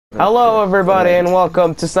Hello everybody and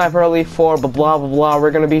welcome to Sniper Elite 4 blah blah blah.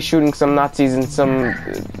 We're gonna be shooting some Nazis and some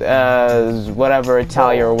whatever,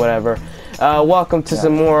 Italia or whatever. Welcome to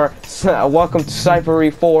some more welcome to Sniper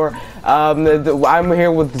Elite 4. I'm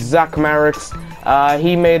here with Zach Marix.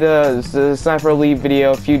 He made a Sniper Elite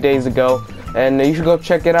video a few days ago and you should go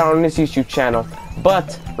check it out on his YouTube channel.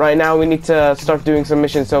 But right now we need to start doing some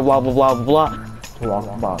missions, so blah blah blah blah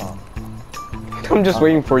blah. I'm just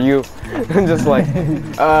waiting for you. I'm just like,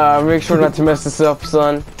 make sure not to mess this up,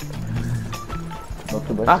 son.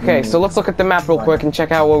 Okay, so let's look at the map real quick and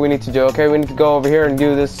check out what we need to do. Okay, we need to go over here and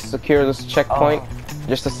do this, secure this checkpoint.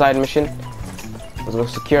 Just a side mission. Let's go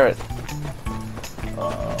secure it.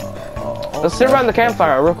 Let's sit around the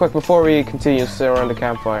campfire real quick before we continue. Sit around the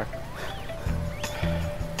campfire.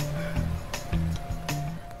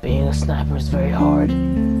 Being a sniper is very hard.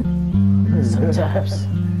 Sometimes.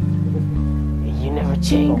 You never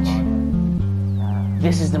change.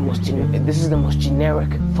 This is the most generic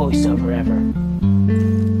voiceover ever.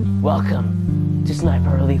 Welcome to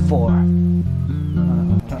Sniper Elite 4.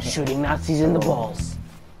 Shooting Nazis in the balls.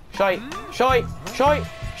 Shite! Shite! Shite!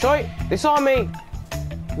 Shite! They saw me!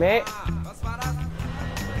 Mate.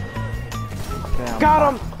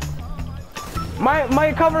 Got him!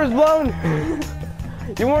 My cover is blown!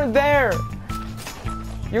 You weren't there!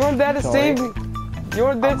 You weren't there to save me! You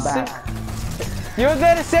weren't there to save me! You're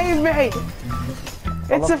there to save me!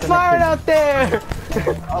 It's a fire out there!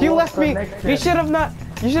 You left me! You should have not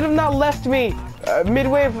left me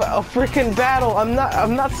midway of a freaking battle. I'm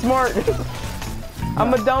not smart.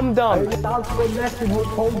 I'm a dum. I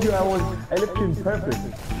told you I left you in purpose.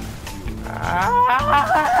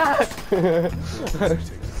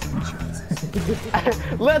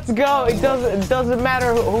 Let's go! It doesn't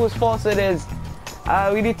matter whose fault it is.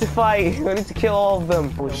 We need to fight. We need to kill all of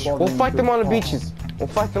them. We'll fight them on the beaches. We'll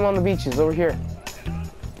fight them on the beaches over here.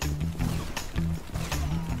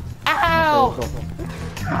 Ow!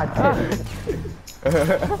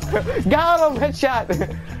 Got him! Headshot!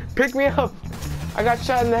 Pick me up! I got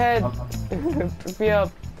shot in the head. Pick me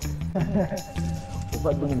up.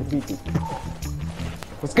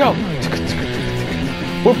 Let's go!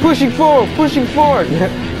 We're pushing forward! Pushing forward!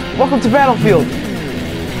 Welcome to Battlefield!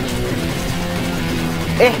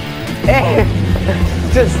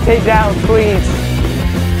 Just stay down, please.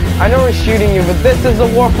 I know we're shooting you, but this is a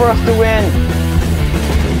war for us to win.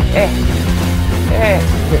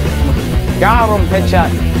 Got him,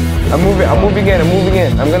 headshot. I'm moving in.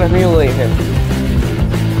 I'm gonna mutilate him.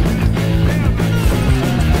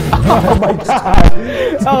 Oh my god!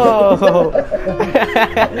 Oh!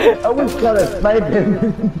 I was gonna snipe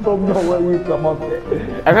him from nowhere you come up there.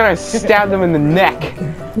 I'm gonna stab them in the neck.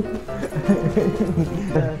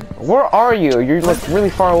 Where are you? You're like really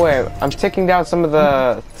far away. I'm taking down some of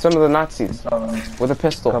the Nazis with a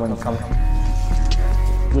pistol. Coming.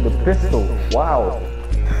 With a pistol? Wow.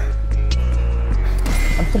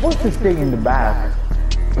 I'm supposed to stay in the back.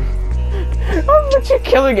 Oh, but you're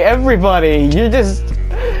killing everybody. You're just.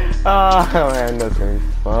 Oh man, that's gonna be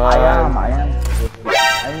fun. I am.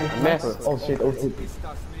 I'm a Miss. sniper. Oh shit.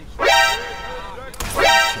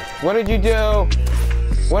 What did you do?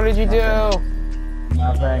 What did you do?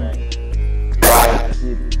 Nothing.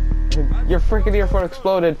 Your freaking earphone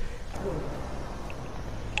exploded.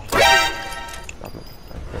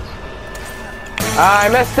 I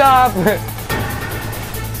messed up.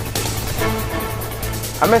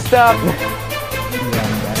 I messed up.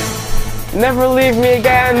 Never leave me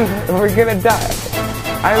again. We're gonna die.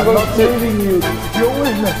 I'm not leaving you. You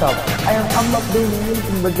always mess up. I'm not doing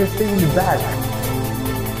anything but just staying in the back.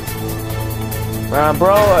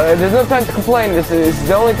 Bro, there's no time to complain. This is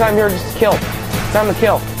the only time here just to kill. It's time to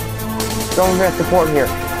kill. Don't get support here.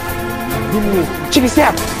 Give me Chicken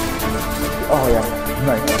snap! Oh yeah,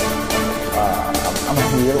 nice. I'm a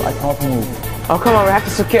heal. I can't move. Oh come on, we have to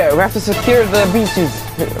secure the beaches.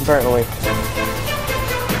 Apparently.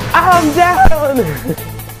 I'm down.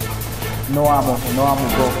 No ammo,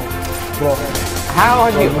 bro. How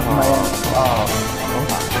have you?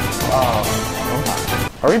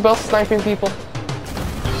 Are we both sniping people?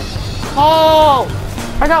 Oh!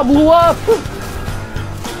 I got blew up!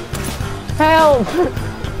 Help!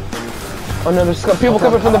 Oh no, there's people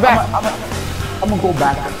coming from the back. I'm gonna go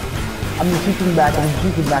back. I'm shooting back. I'm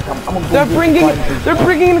gonna go. They're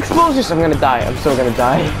bringing explosives. I'm gonna die. I'm still gonna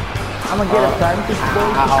die. I'm gonna get a time to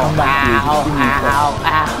explode. Come back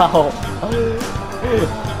ow.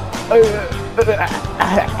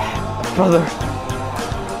 Brother,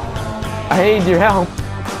 I need your help.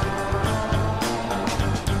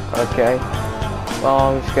 Okay. Well,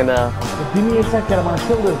 I'm just gonna. Give me a second. I'm gonna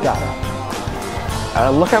kill this guy.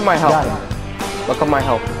 Look at my health. Look at my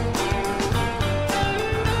health.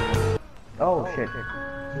 Oh shit.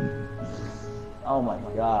 Oh my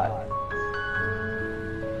god.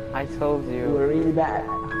 I told You you. were really bad.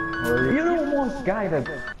 You're the most guy that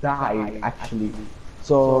died actually.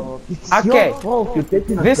 So it's Okay. your fault you're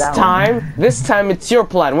taking us This down. time it's your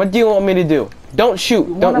plan. What do you want me to do? Don't shoot.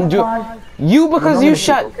 Wanna Don't do. fight? You because you me to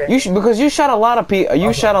shot. shoot, okay? Because you shot a lot of people.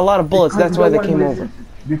 You shot a lot of bullets. Because That's you why don't they wanna came listen. over.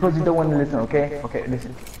 Because you don't want to listen, okay? Okay,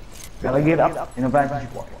 listen. Gotta get up in a vantage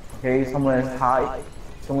point. Okay, somewhere high,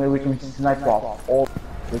 somewhere we can snipe off all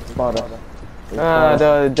the spotter.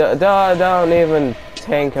 Don't even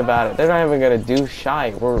think about it. They're not even gonna do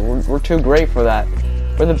shy. We're too great for that.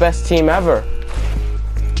 We're the best team ever.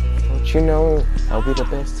 Don't you know? I'll be the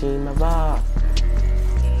best team ever.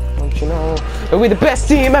 Don't you know? I'll be the best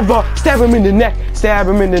team ever. Stab him in the neck. Stab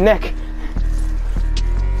him in the neck.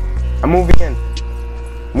 I'm moving in.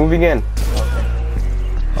 Moving in.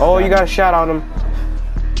 Oh, you got a shot on him.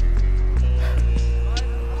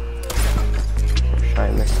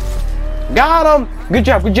 Shot missed. Got him! Good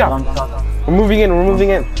job, good job. We're moving in, we're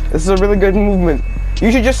moving in. This is a really good movement. You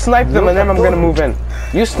should just snipe them and then I'm gonna move in.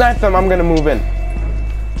 You snipe them, I'm gonna move in.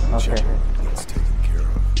 Okay.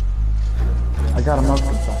 I got a mug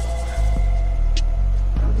from some.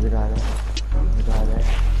 The guy there. The guy there.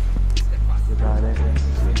 The guy there.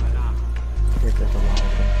 Here, there's a lot of them.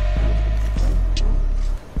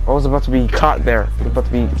 I was about to be caught there. I was about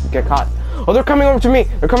to get caught. Oh, they're coming over to me.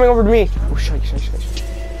 They're coming over to me. Oh, shite.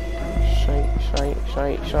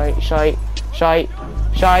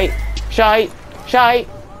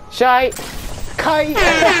 Kite.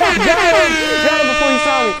 Got him before he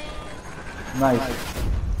saw me. Nice.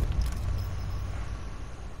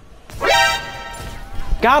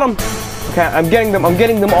 Got him. Okay, I'm getting them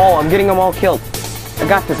all. I'm getting them all killed. I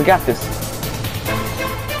got this.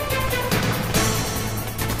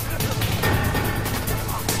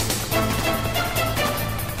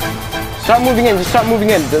 Start moving in, just start moving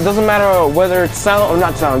in. It doesn't matter whether it's silent or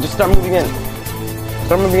not silent, just start moving in.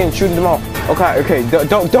 Start moving in, shooting them all. Okay,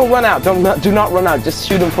 don't run out, do not run out, just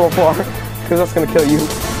shoot them from afar, because that's gonna kill you.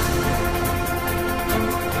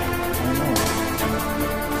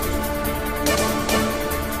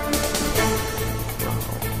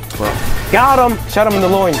 Got him! Shot him in the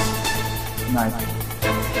loins. Nice.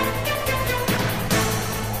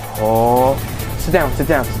 Oh, sit down,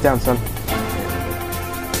 son.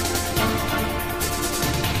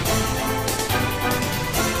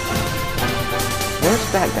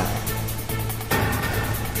 Where's that guy?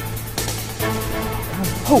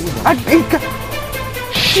 Oh,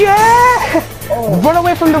 shit! Oh. Run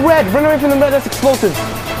away from the red that's explosive.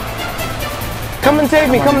 Come and save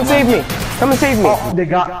me, come and save me. Oh, they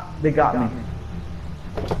got me.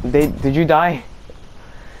 Did you die?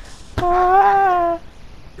 Stuff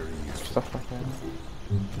like that.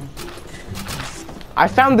 I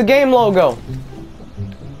found the game logo.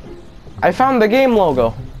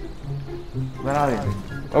 Where are you?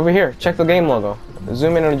 Over here, check the game logo.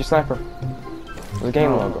 Zoom in on your sniper. The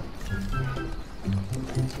game logo.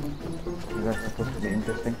 That's supposed to be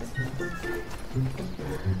interesting.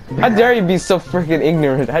 How dare you be so freaking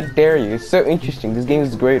ignorant? How dare you? It's so interesting. This game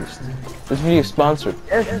is the greatest. This video is sponsored.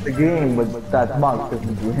 It's the game, but that mug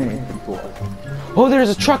doesn't do anything for us. Oh, there's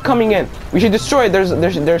a truck coming in. We should destroy it.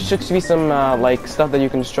 There should be some like stuff that you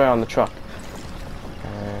can destroy on the truck.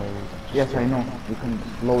 Yes, I know. You can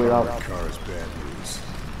blow it up.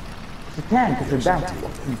 It's a tank. It's a tank.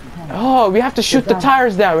 Oh, we have to shoot the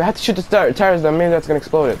tires down. Tires down. Maybe that's gonna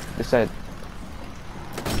explode it. They said.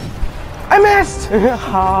 I missed!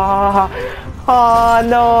 Oh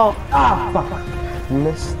no! Ah, fuck.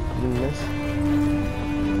 Missed.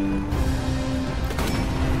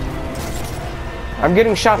 I'm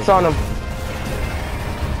getting shots on him.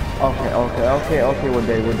 Okay, we're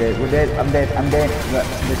dead. I'm dead.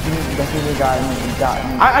 The team got me.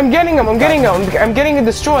 I'm getting him. I'm getting it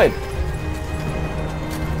destroyed.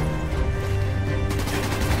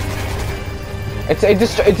 It's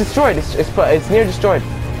destroyed. It's near destroyed.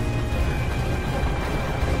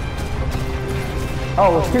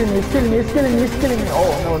 Oh, it's killing me.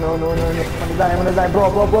 Oh, no. I'm gonna die.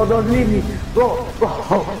 Bro, don't leave me. Bro.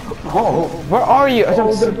 Where are you?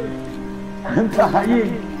 I'm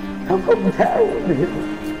dying. I'm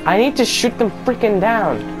down. I need to shoot them freaking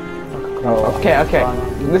down. Oh, Okay.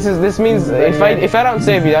 This means if I don't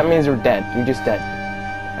save you, that means you're dead. You're just dead.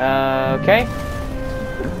 Okay.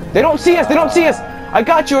 They don't see us. I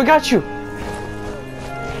got you.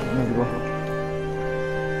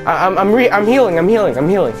 I'm healing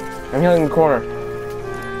the corner.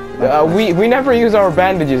 We never use our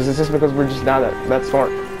bandages. It's just because we're just not that smart.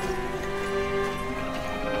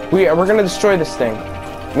 We're gonna destroy this thing.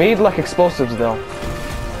 We need like explosives though.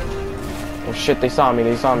 Oh shit, they saw me,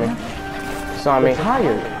 they saw me. They saw me. I'm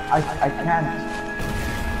tired. I can't.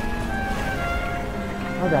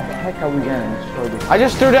 How the heck are we gonna destroy this? I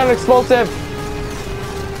just threw down an explosive.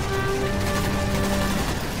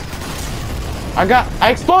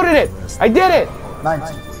 I exploded it. I did it.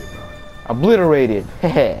 Nice. Obliterated.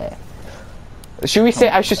 Should we say?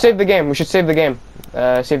 I should save the game. We should save the game.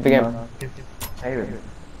 Save the game. No.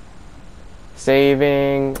 Save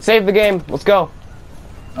it. Save the game. Let's go.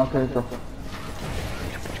 Okay, go.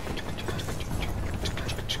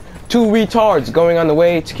 Two retards going on the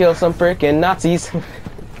way to kill some frickin' Nazis.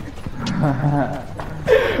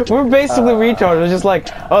 We're basically retards. We're just like,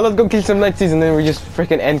 oh, let's go kill some Nazis, and then we just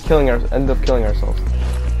freaking end up killing ourselves.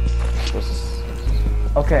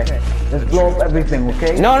 Okay, let's blow up everything,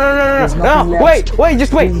 okay? No! Wait!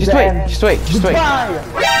 Just wait! Yeah,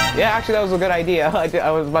 actually, that was a good idea.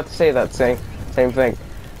 I was about to say that same thing.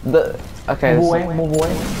 Okay. Move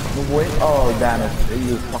away. Oh, damn it!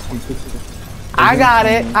 You fucking piece of. I got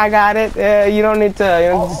it. You don't need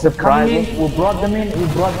to surprise me. We brought them in.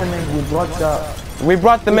 We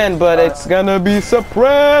brought them in, but it's gonna be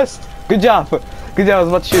suppressed. Good job. I was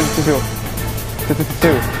about to shoot two.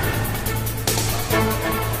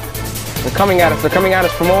 They're coming at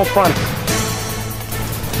us from all fronts.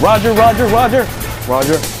 Roger.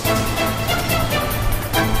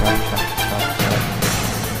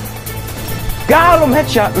 Got him,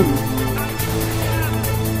 headshot.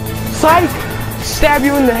 Psych! Stab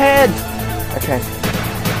you in the head. Okay.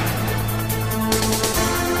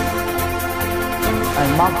 I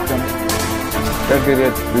mocked them.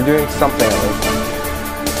 Good. You're doing something at least.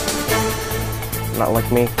 Not like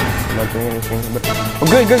me. I'm not doing anything. But oh,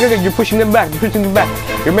 good. You're pushing them back.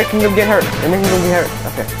 You're making them get hurt.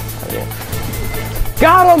 Okay.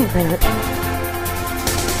 Got him.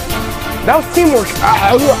 That was teamwork.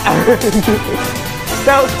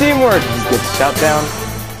 That was teamwork. Good. Shot down.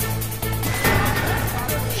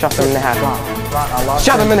 Shot them in the head.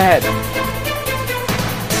 Shot them in the head.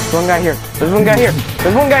 There's one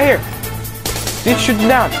guy here. Dude, shoot him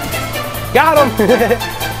down. Got him.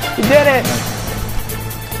 You did it.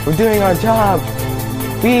 We're doing our job.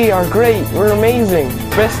 We are great. We're amazing.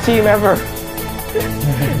 Best team ever.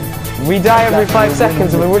 We die every 5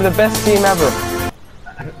 seconds, but we're the best team ever.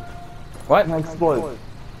 What? I'm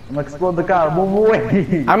gonna explode the car. Move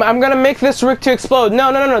away. I'm gonna make this rig to explode.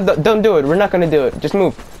 No. Don't do it. We're not gonna do it. Just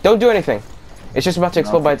move. Don't do anything. It's just about to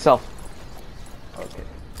explode by itself. Okay.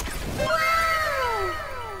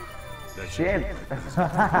 Shit.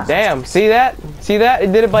 Damn. See that?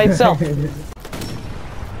 It did it by itself.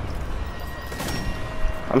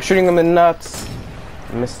 I'm shooting them in the nuts.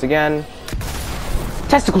 Missed again.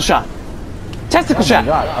 Testicle shot.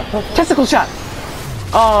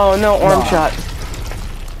 Oh no, arm shot.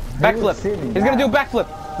 Backflip. He's gonna do a backflip.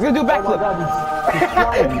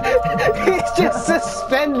 He's just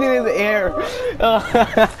suspended in the air.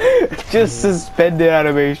 Just suspended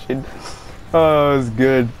animation. Oh, it's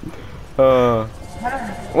good.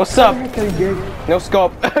 What's up? No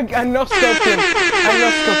scope. I no scoped him.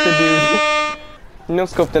 Dude. No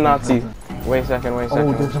scope the Nazi. Wait a second. Oh,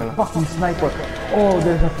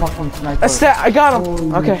 there's a fucking sniper. I got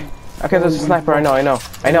him. Okay, there's a sniper. I know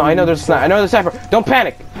there's a sniper. There's a sniper. Don't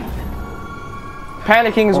panic.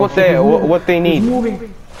 Panicking is what they need.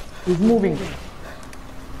 He's moving.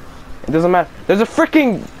 It doesn't matter. There's a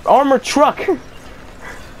freaking armored truck.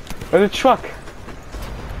 There's a truck.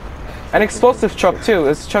 An explosive truck too.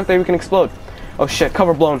 It's a truck that we can explode. Oh shit!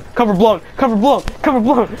 Cover blown.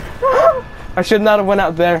 I should not have went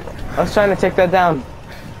out there. I was trying to take that down.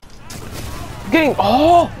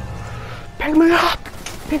 Oh! Pick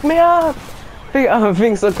me up! I'm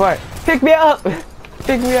being so quiet. Pick me up!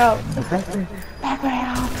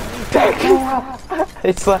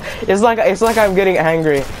 It's like I'm getting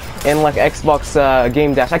angry in like Xbox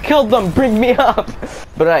Game Dash. I killed them. Bring me up!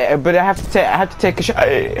 But I have to take a shot.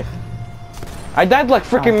 I died like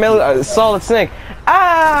freaking Solid Snake.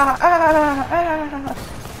 I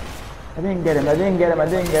didn't get him.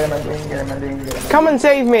 Come and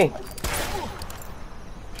save me!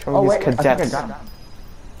 Oh, wait, cadets.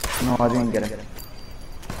 No, I didn't get him.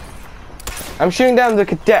 I'm shooting down the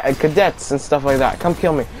cadets and stuff like that. Come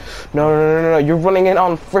kill me. No. You're running in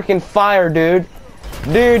on freaking fire, dude.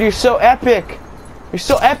 Dude, you're so epic.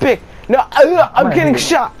 No, I'm getting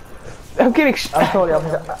shot. I'm sorry,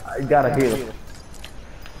 I gotta heal.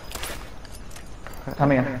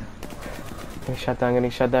 Come here. Getting shot down.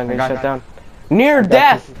 Near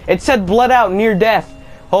death! It said blood out, near death.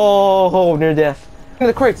 Oh, near death. Look at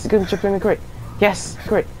the crates. He's gonna jump in the crate. Yes,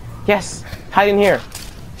 crate. Yes. Hide in here.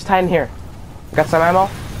 Just hide in here. Got some ammo?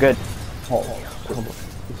 Good. Oh,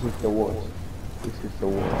 this is the worst. This is the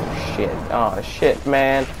worst. Shit. Oh shit,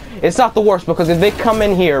 man. It's not the worst because if they come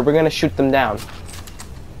in here, we're gonna shoot them down.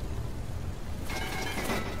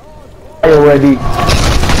 Already.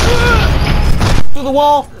 Through the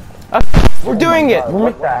wall. We're doing it.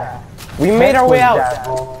 We made our way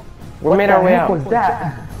out. We made our way out. What was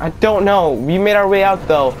that? I don't know. We made our way out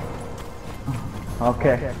though.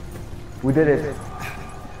 Okay. We did it.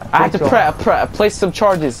 I have to place some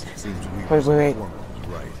charges. Wait.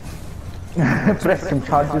 Press some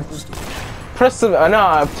charges. Press some.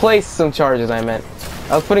 No, place some charges. I meant.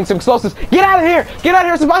 I was putting some explosives. Get out of here! Get out of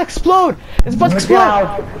here! It's about to explode! It's about to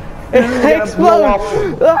explode! It explode!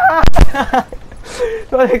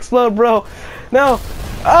 It's about to explode, bro. No.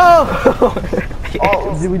 Oh!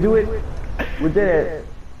 Oh, did we do it? We did it.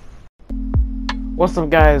 What's up,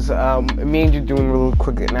 guys? Me and you doing real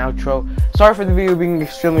quick an outro. Sorry for the video being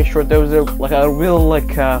extremely short. There was a real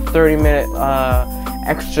 30-minute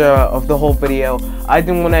extra of the whole video. I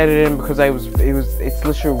didn't want to edit it in because it's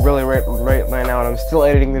literally really right now, and I'm still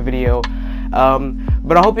editing the video.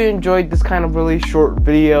 But I hope you enjoyed this kind of really short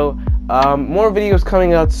video. More videos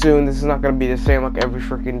coming out soon. This is not going to be the same like every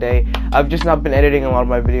freaking day. I've just not been editing a lot of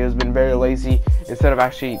my videos, been very lazy instead of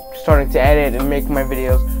actually starting to edit and make my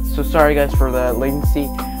videos. So sorry guys for the latency.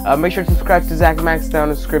 Make sure to subscribe to Zach Max down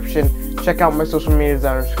in the description. Check out my social medias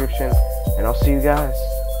down in the description. And I'll see you guys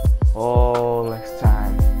all next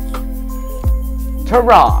time.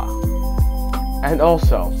 Ta-ra! And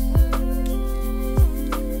also...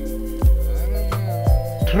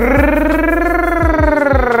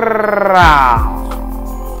 Wow.